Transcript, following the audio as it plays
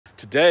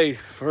today,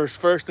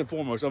 first and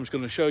foremost, I'm just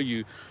going to show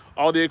you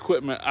all the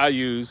equipment I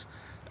use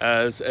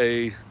as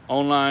a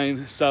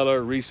online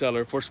seller,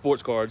 reseller for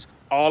sports cards,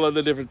 all of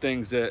the different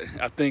things that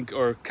I think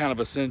are kind of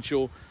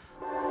essential.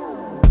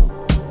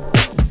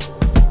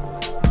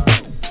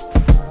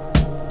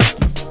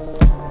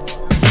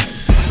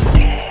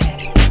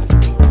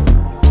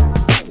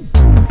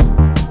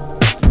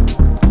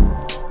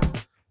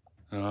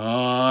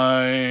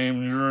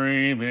 I'm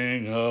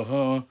dreaming of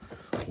a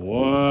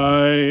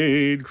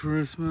white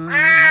Christmas,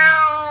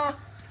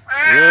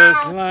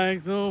 just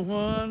like the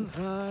ones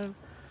I've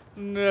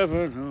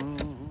never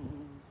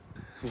known.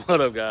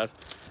 What up, guys?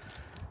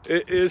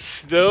 It is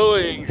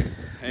snowing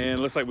and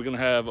looks like we're gonna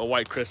have a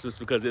white Christmas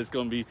because it's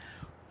gonna be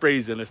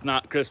freezing. It's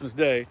not Christmas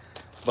Day,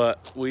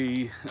 but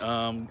we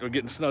are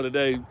getting snow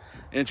today,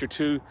 inch or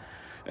two,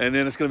 and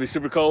then it's gonna be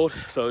super cold,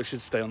 so it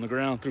should stay on the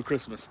ground through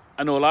Christmas.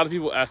 I know a lot of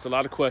people asked a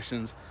lot of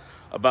questions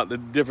about the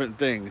different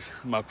things,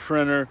 my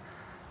printer,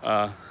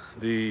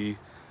 the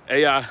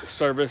AI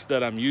service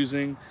that I'm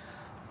using,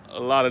 a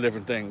lot of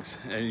different things,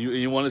 and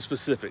you wanted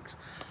specifics.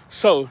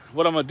 So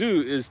what I'm gonna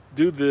do is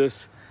do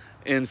this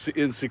in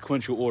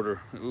sequential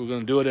order. We're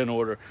gonna do it in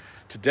order.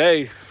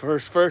 Today,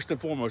 first and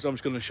foremost, I'm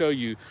just gonna show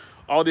you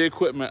all the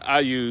equipment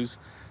I use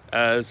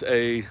as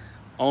a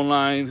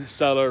online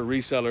seller,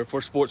 reseller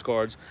for sports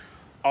cards,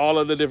 all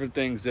of the different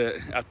things that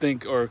I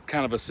think are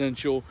kind of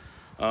essential.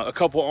 A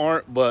couple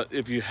aren't, but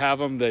if you have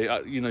them, they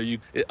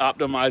it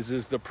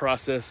optimizes the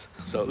process.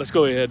 So let's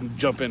go ahead and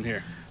jump in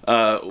here.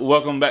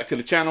 Welcome back to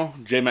the channel,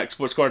 JMac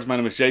Sports Cards. My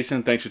name is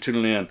Jason. Thanks for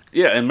tuning in.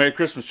 Yeah, and Merry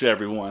Christmas to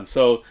everyone.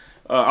 So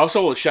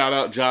also want to shout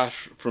out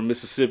Josh from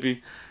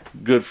Mississippi,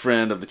 good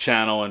friend of the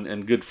channel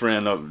and good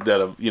friend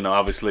that I've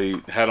obviously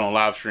had on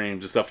live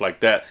streams and stuff like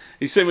that.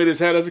 He sent me this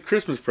hat as a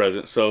Christmas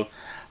present, so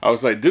I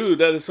was like, dude,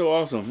 that is so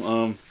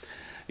awesome.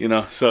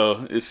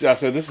 So I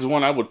said this is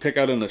one I would pick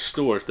out in the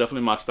store. It's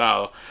definitely my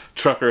style,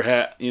 trucker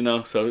hat,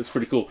 so it's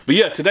pretty cool. But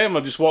yeah, today I'm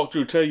gonna just walk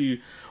through, tell you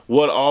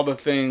what all the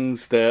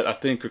things that I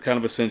think are kind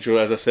of essential,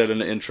 as I said in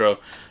the intro,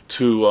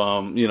 to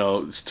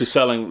to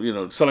selling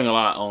a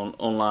lot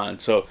online.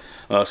 So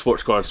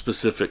sports cards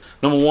specific.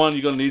 Number one,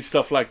 you're gonna need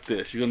stuff like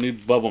this. You're gonna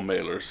need bubble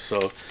mailers.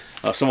 So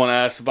someone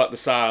asked about the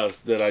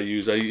size that I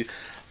use. I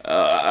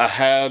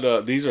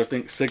had these are, I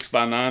think,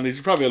 6x9. These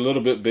are probably a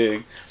little bit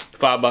big.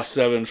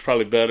 5x7 is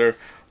probably better.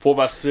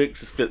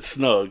 4x6 fits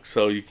snug.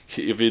 So if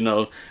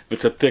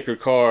it's a thicker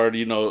card,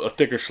 a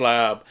thicker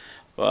slab,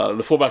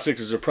 the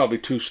 4x6s are probably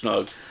too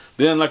snug.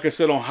 Then, like I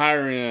said, on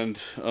higher end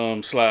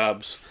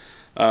slabs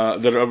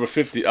that are over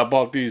 50, I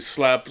bought these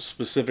slab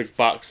specific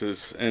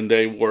boxes and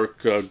they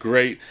work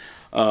great.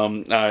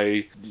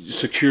 I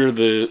secure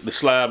the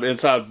slab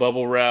inside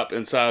bubble wrap,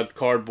 inside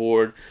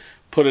cardboard,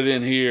 put it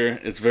in here.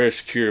 It's very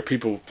secure.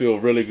 People feel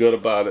really good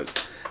about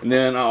it. And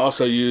then I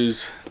also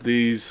use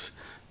these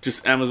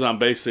just Amazon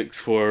Basics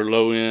for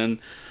low end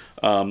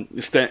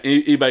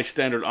eBay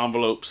standard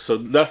envelopes. So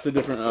that's the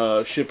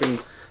different shipping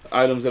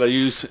items that I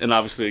use. And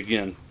obviously,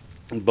 again,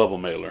 bubble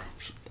mailer,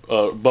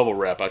 bubble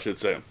wrap, I should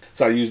say.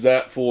 So I use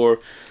that for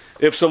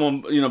if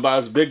someone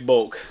buys big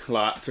bulk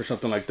lots or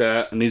something like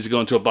that and needs to go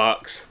into a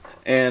box.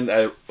 And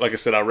like I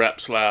said, I wrap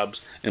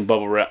slabs in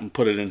bubble wrap and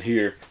put it in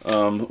here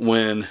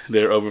when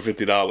they're over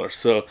 $50.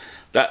 So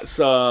that's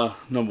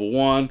number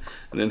one.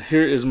 And then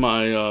here is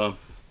my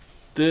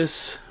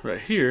this right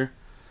here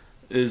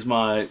is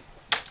my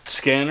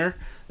scanner.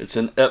 It's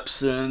an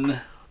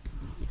Epson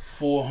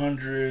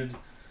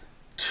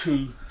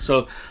 402.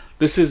 So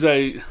this is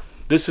a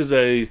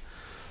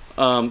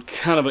kind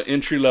of an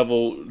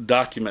entry-level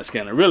document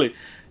scanner. Really,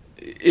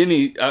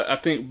 I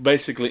think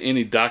basically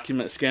any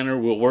document scanner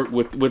will work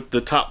with the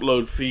top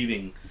load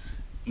feeding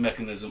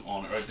mechanism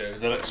on it right there.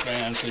 That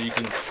expands so you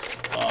can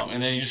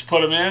and then you just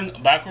put them in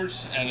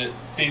backwards and it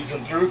feeds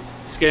them through,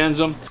 scans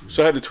them.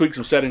 So I had to tweak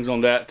some settings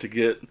on that to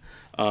get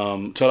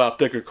to allow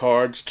thicker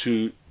cards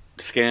to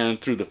scan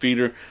through the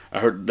feeder. I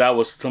heard that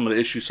was some of the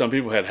issues some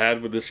people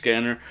had with this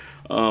scanner,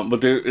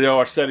 but there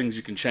are settings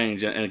you can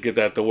change and get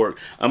that to work.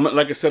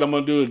 Like I said, I'm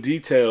going to do a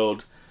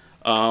detailed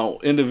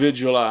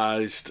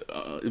individualized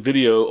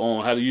video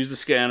on how to use the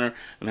scanner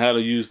and how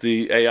to use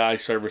the AI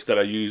service that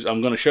I use.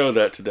 I'm going to show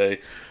that today,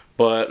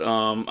 but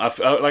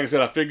like I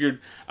said, I figured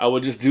I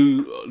would just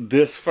do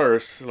this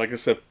first. Like I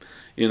said,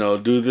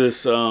 do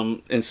this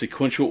in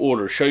sequential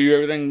order, show you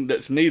everything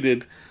that's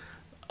needed,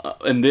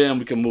 and then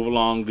we can move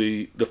along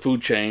the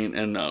food chain,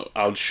 and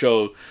I'll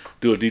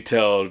do a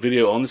detailed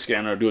video on the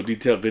scanner, do a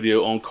detailed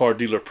video on Card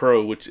Dealer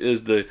Pro, which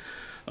is the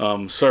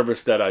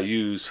service that I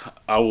use.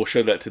 I will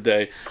show that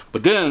today.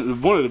 But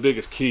then one of the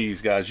biggest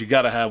keys, guys, you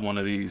got to have one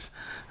of these.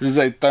 This is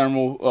a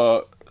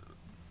thermal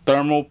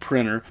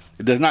printer.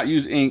 It does not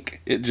use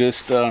ink. It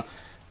just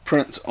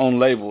prints on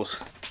labels.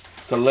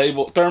 It's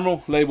a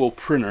thermal label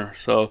printer.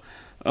 So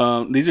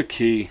these are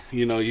key.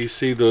 You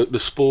see the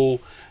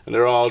spool, and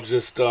they're all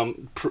just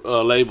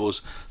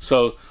labels.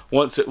 So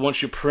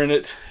once you print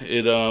it,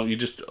 you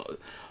just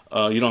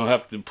you don't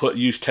have to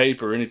use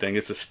tape or anything.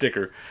 It's a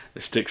sticker.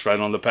 It sticks right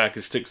on the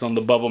package. It sticks on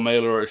the bubble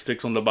mailer, or it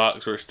sticks on the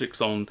box, or it sticks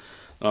on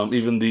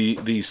even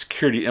the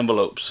security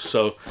envelopes.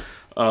 So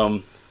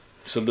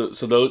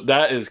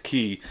that is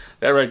key.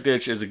 That right there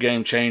is a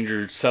game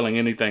changer selling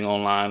anything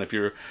online. If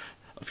you're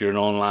an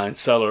online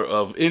seller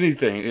of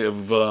anything,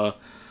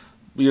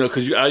 you know,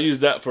 because I use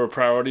that for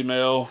priority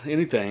mail,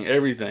 anything,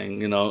 everything.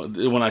 You know,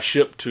 when I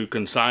ship to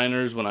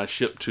consigners, when I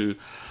ship to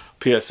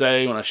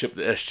PSA, when I ship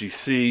to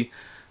SGC,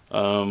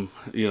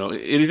 you know,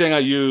 anything I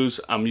use,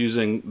 I'm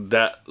using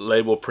that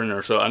label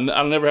printer. So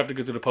I'll never have to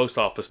go to the post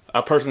office.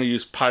 I personally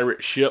use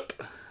Pirate Ship,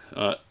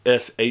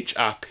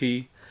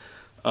 SHIP.com,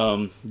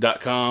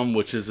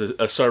 which is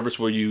a service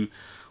where you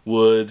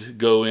would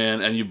go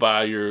in and you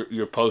buy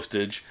your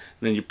postage,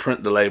 and then you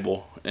print the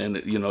label, and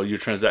you know, your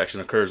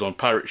transaction occurs on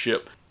Pirate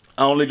Ship.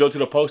 I only go to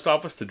the post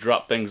office to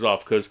drop things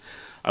off because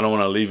I don't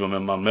want to leave them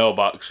in my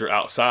mailbox or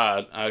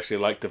outside. I actually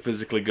like to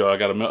physically go. I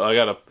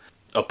got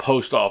a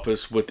post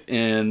office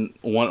within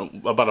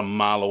about a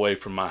mile away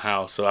from my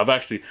house. So I've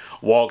actually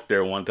walked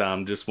there one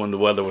time just when the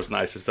weather was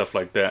nice and stuff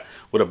like that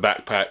with a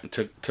backpack and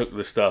took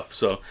the stuff.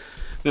 So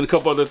then a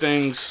couple other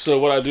things. So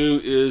what I do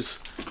is,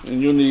 and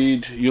you'll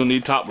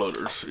need top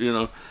loaders, you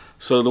know.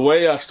 So the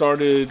way I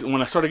started,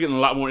 when I started getting a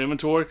lot more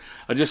inventory,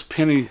 I just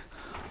penny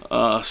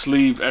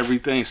sleeve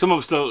everything. Some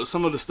of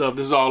the stuff,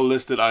 this is all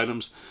listed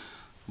items,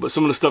 but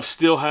some of the stuff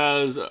still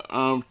has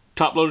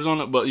top loaders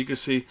on it, but you can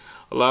see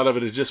a lot of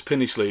it is just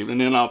penny sleeve.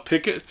 And then I'll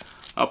pick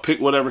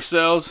whatever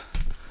sells,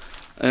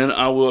 and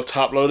I will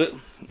top load it,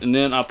 and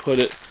then I put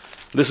it,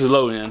 this is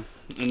low end,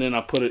 and then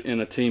I put it in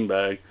a team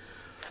bag,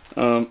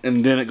 and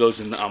then it goes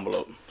in the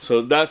envelope.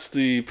 So that's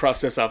the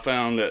process I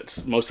found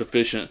that's most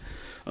efficient.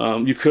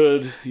 You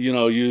could, you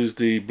know, use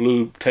the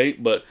blue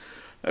tape, but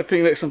I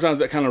think that sometimes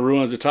that kind of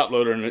ruins the top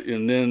loader,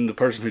 and then the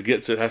person who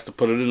gets it has to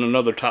put it in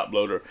another top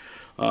loader.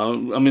 I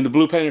mean, the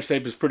blue painter's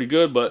tape is pretty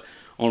good, but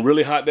on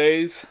really hot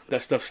days,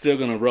 that stuff's still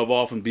going to rub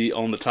off and be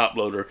on the top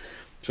loader.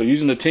 So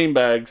using the team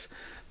bags,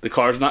 the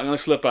card's not going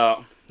to slip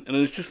out, and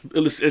it's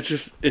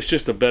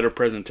just a better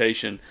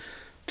presentation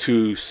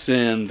to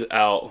send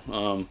out,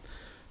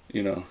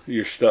 you know,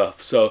 your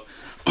stuff. So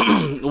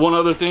one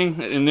other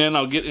thing, and then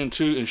I'll get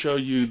into and show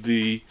you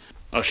the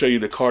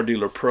Car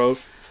Dealer Pro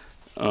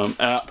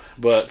app.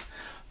 But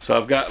so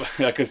I've got,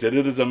 like I said,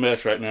 it is a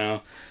mess right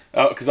now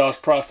because I was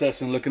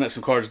processing, looking at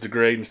some cards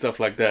degrade and stuff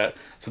like that.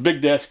 It's a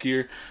big desk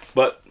here,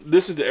 but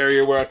this is the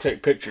area where I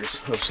take pictures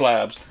of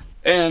slabs,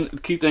 and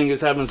the key thing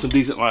is having some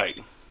decent light.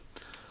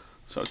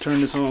 So I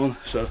turn this on,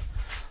 so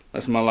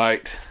that's my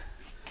light,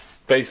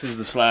 faces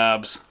the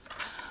slabs.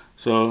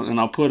 So, and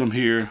I'll put them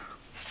here,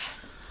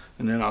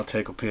 and then I'll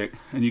take a pic,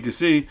 and you can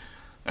see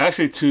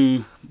actually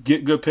to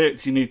get good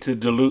pics you need to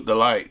dilute the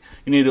light.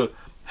 You need to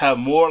have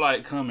more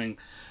light coming,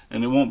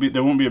 and there won't be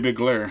a big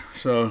glare.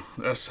 So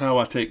that's how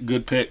I take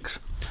good pics,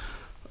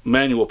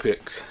 manual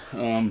pics.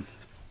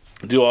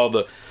 Do all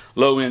the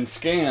low-end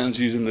scans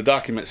using the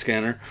document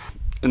scanner,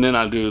 and then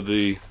I do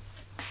the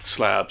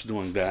slabs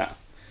doing that.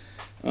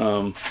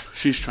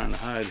 She's trying to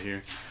hide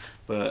here,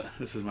 but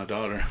this is my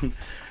daughter.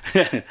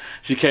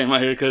 She came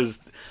out here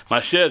because my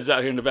shed's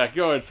out here in the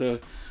backyard, so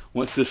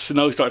once the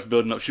snow starts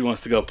building up, she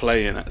wants to go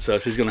play in it. So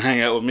she's gonna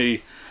hang out with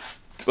me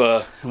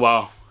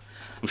while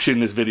I'm shooting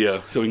this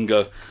video, so we can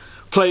go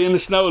play in the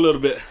snow a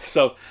little bit.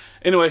 So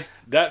anyway,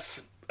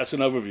 that's an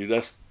overview.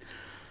 That's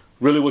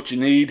really what you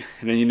need.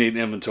 And then you need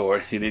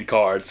inventory, you need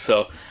cards.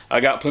 So I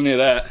got plenty of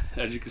that,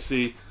 as you can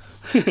see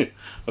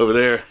over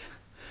there.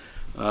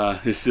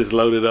 It's just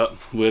loaded up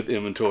with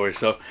inventory.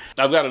 So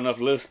I've got enough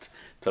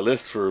to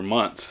list for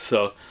months.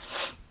 So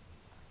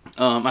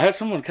I had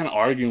someone kind of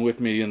arguing with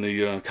me in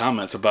the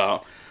comments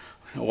about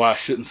why I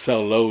shouldn't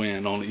sell low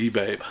end on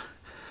eBay.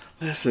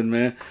 Listen,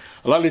 man,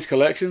 a lot of these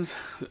collections,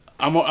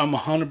 I'm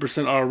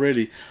 100%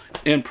 already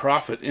in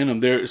profit in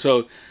them. There,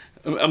 so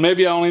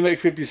maybe I only make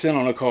 50 cents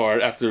on a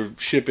card after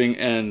shipping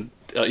and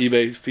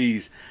eBay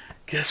fees.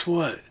 Guess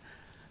what?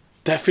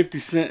 That 50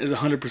 cents is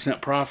 100%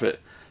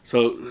 profit.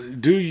 So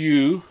do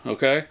you,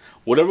 okay?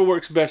 Whatever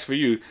works best for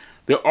you.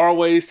 There are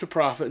ways to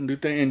profit and do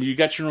things, and you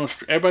got your own.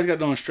 Everybody's got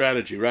their own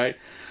strategy, right?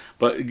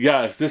 But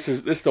guys, this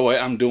is the way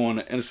I'm doing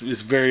it, and it's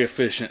very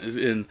efficient,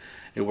 and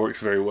it works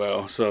very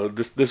well. So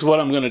this is what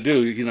I'm gonna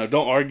do. You know,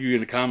 don't argue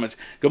in the comments.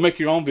 Go make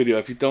your own video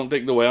if you don't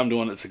think the way I'm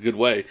doing it's a good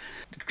way.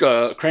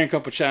 Crank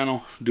up a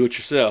channel, do it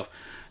yourself.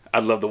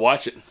 I'd love to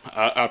watch it.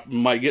 I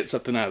might get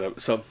something out of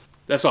it. So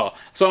that's all.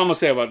 That's all I'm gonna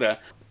say about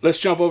that. Let's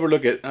jump over and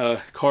look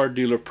at Car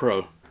Dealer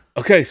Pro.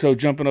 Okay, so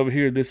jumping over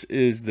here, this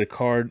is the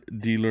Car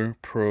Dealer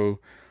Pro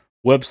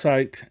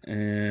website,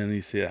 and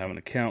you see I have an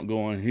account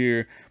going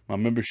here. My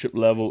membership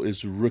level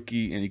is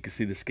rookie, and you can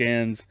see the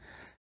scans.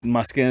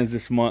 My scans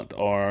this month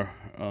are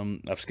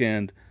I've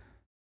scanned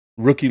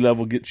rookie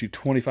level, gets you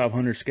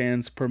 2,500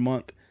 scans per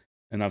month,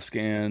 and I've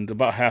scanned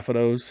about half of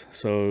those,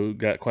 so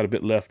got quite a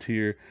bit left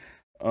here.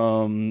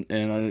 And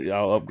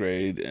I'll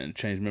upgrade and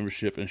change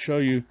membership and show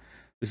you.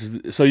 This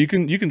is so you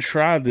can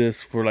try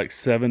this for like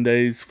 7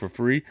 days for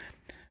free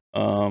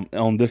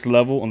on this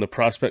level, on the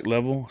prospect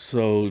level.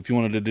 So if you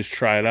wanted to just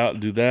try it out,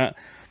 do that.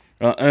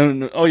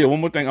 And oh yeah, one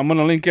more thing. I'm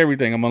gonna link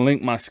everything. I'm gonna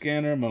link my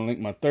scanner. I'm gonna link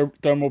my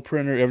thermal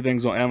printer.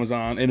 Everything's on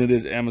Amazon, and it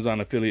is Amazon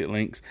affiliate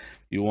links.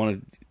 You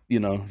want to,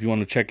 if you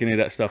want to check any of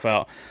that stuff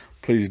out,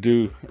 please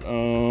do.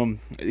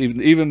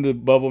 Even the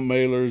bubble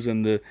mailers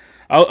and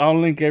I'll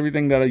link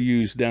everything that I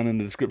use down in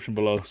the description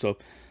below, so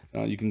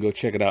you can go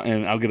check it out,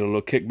 and I'll get a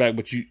little kickback.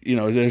 But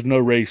there's no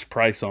raised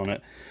price on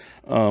it.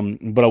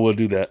 But I will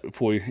do that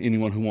for you,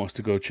 anyone who wants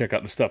to go check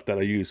out the stuff that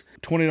I use.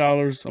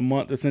 $20 a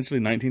month, essentially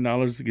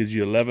 $19. It gives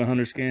you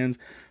 1,100 scans.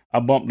 I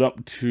bumped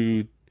up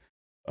to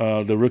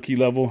the rookie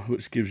level,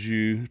 which gives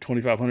you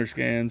 2,500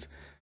 scans.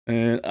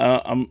 And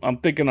I'm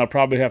thinking I'll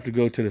probably have to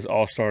go to this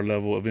all-star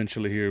level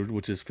eventually here,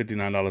 which is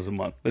 $59 a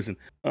month. Listen,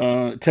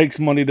 it takes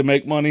money to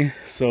make money,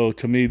 so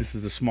to me this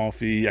is a small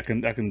fee. I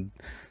can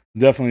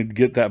definitely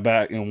get that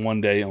back in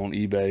one day on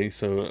eBay.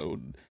 So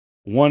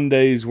 1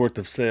 day's worth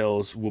of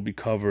sales will be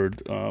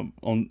covered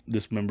on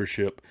this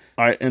membership.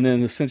 All right, and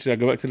then essentially I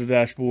go back to the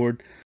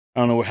dashboard. I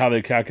don't know how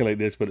they calculate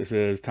this, but it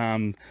says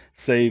time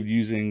saved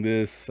using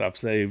this. I've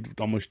saved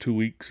almost 2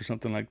 weeks or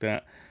something like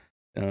that.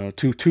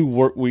 Two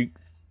work week,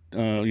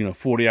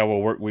 40-hour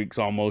work weeks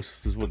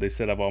almost is what they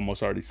said I've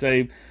almost already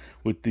saved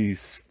with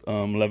these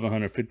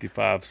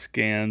 1,155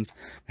 scans.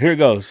 Here it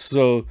goes.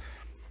 So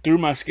through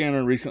my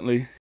scanner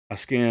recently, I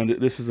scanned,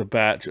 this is a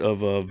batch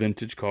of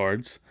vintage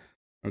cards.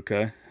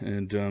 Okay,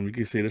 and you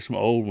can see there's some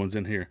old ones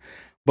in here,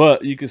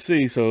 but you can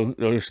see, so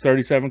there's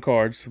 37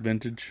 cards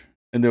vintage,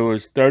 and there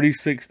was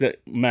 36 that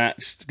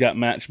got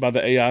matched by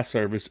the AI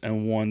service,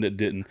 and 1 that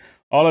didn't.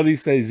 All of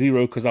these say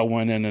 0 because I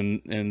went in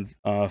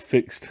and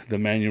fixed the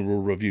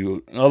manual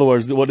review. In other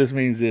words, what this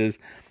means is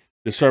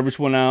the service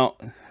went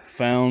out,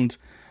 found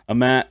a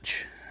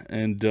match,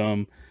 and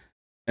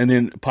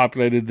then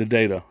populated the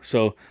data.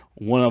 So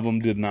 1 of them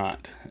did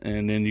not,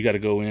 and then you got to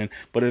go in.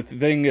 But the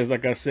thing is,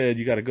 like I said,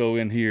 you got to go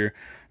in here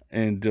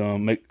and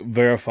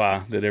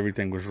verify that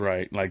everything was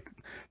right. Like,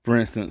 for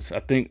instance, I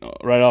think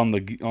right on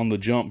the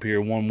jump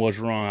here, 1 was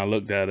wrong. I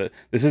looked at it.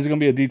 This isn't gonna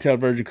be a detailed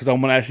version because I'm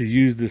gonna actually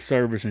use this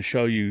service and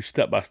show you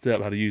step by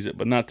step how to use it,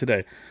 but not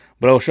today.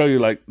 But I'll show you,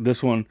 like,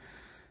 this one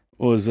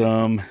was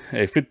a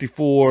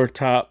 54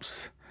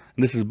 tops,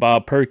 and this is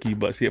Bob Perky,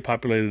 but see, it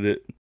populated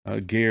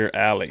it Gare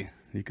Alley.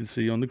 You can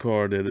see on the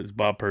card that it's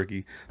Bob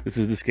Perky. This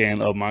is the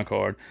scan of my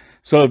card.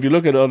 So if you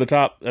look at the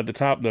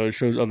top though, it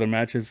shows other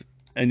matches.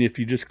 And if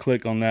you just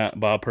click on that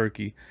Bob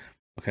Perky,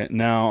 okay,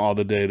 now all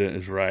the data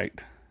is right.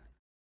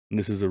 And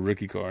this is a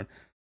rookie card.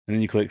 And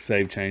then you click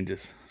Save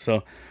Changes.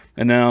 So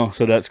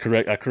that's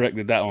correct. I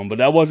corrected that one, but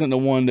that wasn't the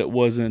one that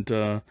wasn't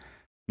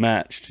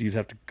matched. You'd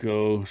have to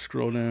go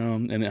scroll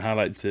down, and it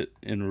highlights it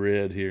in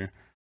red here.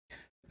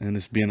 And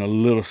it's being a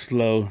little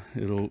slow.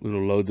 It'll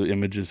load the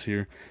images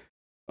here.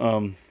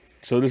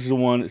 So this is the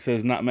one that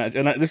says not matched.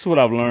 And this is what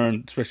I've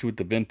learned, especially with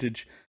the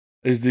vintage,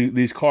 is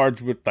these cards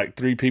with like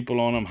 3 people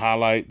on them,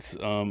 highlights,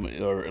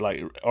 or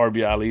like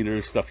RBI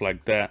leaders, stuff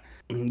like that.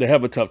 They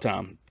have a tough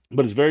time,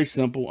 but it's very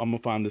simple. I'm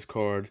gonna find this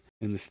card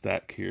in the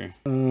stack here.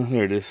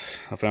 There it is.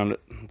 I found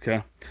it.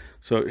 Okay.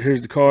 So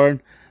here's the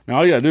card. Now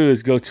all you gotta do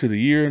is go to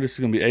the year. This is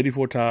gonna be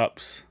 84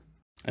 tops,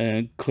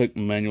 and click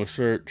manual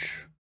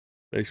search,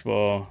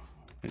 baseball,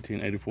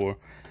 1984.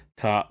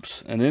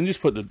 Tops, and then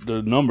just put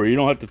the number. You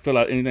don't have to fill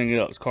out anything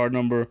else. Card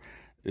number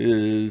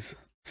is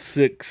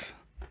 6.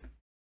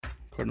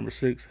 Card number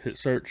 6. Hit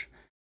search.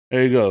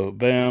 There you go.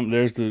 Bam.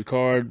 There's the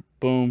card.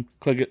 Boom.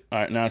 Click it. All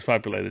right. Now it's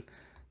populated.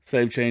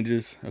 Save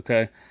changes.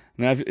 Okay.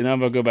 Now if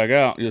I go back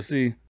out, you'll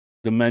see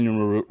the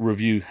manual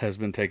review has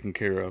been taken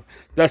care of.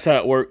 That's how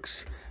it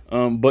works.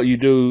 But you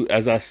do,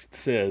 as I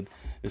said,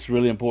 it's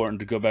really important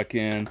to go back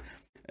in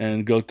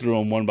and go through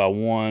them one by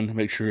one,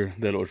 make sure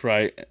that it was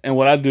right. And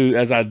what I do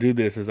as I do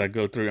this is I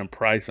go through and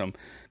price them.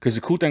 Because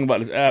the cool thing about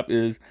this app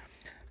is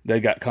they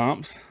got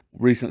comps,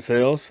 recent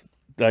sales,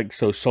 like,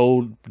 so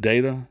sold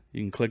data.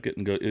 You can click it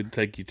and go, it'll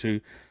take you to,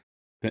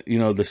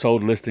 the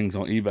sold listings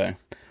on eBay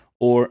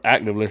or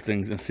active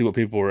listings and see what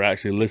people are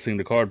actually listing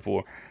the card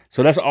for.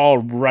 So that's all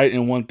right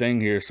in one thing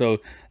here.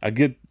 So like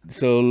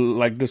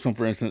this one,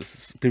 for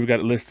instance, people got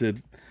it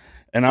listed.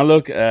 And I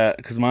look at,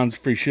 because mine's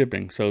free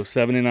shipping, so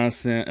 79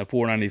 cents at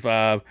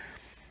 $4.95.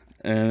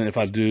 And if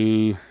I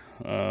do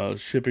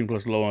shipping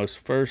plus lowest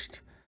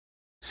first,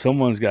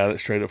 someone's got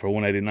it straight up for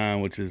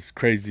 $189, which is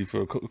crazy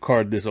for a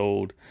card this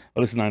old.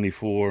 Oh, this is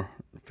 94,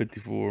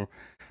 54.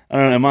 I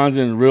don't know, mine's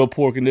in real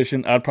poor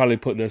condition. I'd probably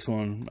put this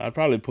one. I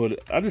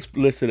just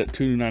listed at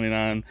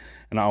 $2.99,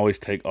 and I always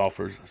take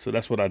offers. So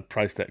that's what I'd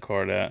price that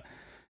card at.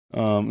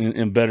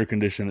 In better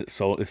condition, it's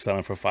selling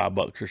for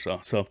 $5 or so.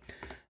 So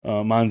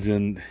mine's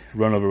in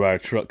run over by a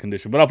truck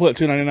condition, but I'll put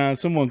 $2.99.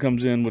 Someone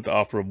comes in with the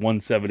offer of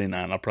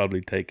 $179, I'll probably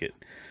take it,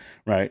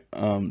 right?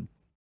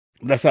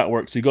 That's how it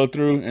works. You go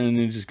through and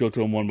you just go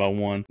through them one by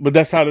one. But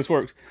that's how this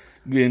works.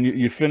 Again,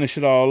 you finish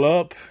it all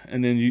up,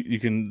 and then you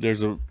can.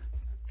 There's a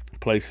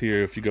place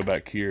here. If you go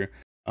back here,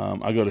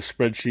 I go to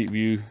spreadsheet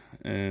view,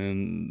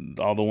 and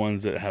all the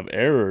ones that have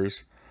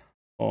errors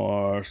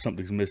or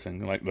something's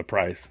missing, like the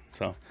price.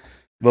 So.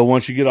 But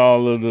once you get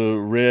all of the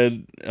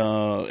red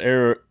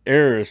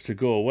errors to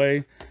go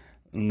away,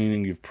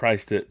 meaning you've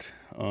priced it,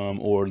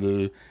 or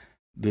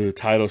the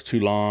title's too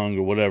long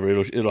or whatever.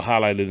 It'll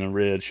highlight it in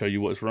red, show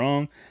you what's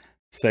wrong,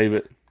 save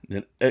it,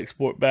 then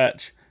export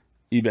batch,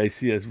 eBay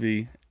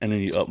CSV, and then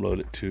you upload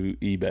it to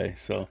eBay.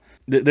 So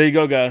there you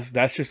go, guys.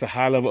 That's just a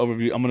high-level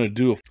overview. I'm going to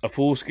do a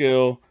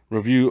full-scale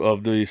review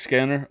of the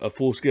scanner, a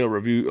full-scale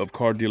review of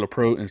Car Dealer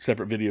Pro in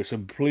separate videos. So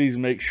please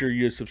make sure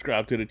you're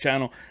subscribed to the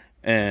channel,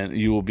 and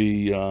you will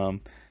be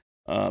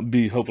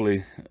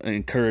hopefully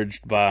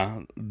encouraged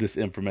by this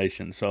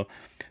information. So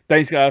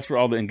thanks, guys, for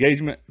all the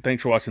engagement.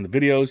 Thanks for watching the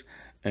videos,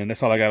 and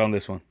that's all I got on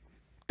this one.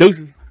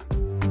 Deuces.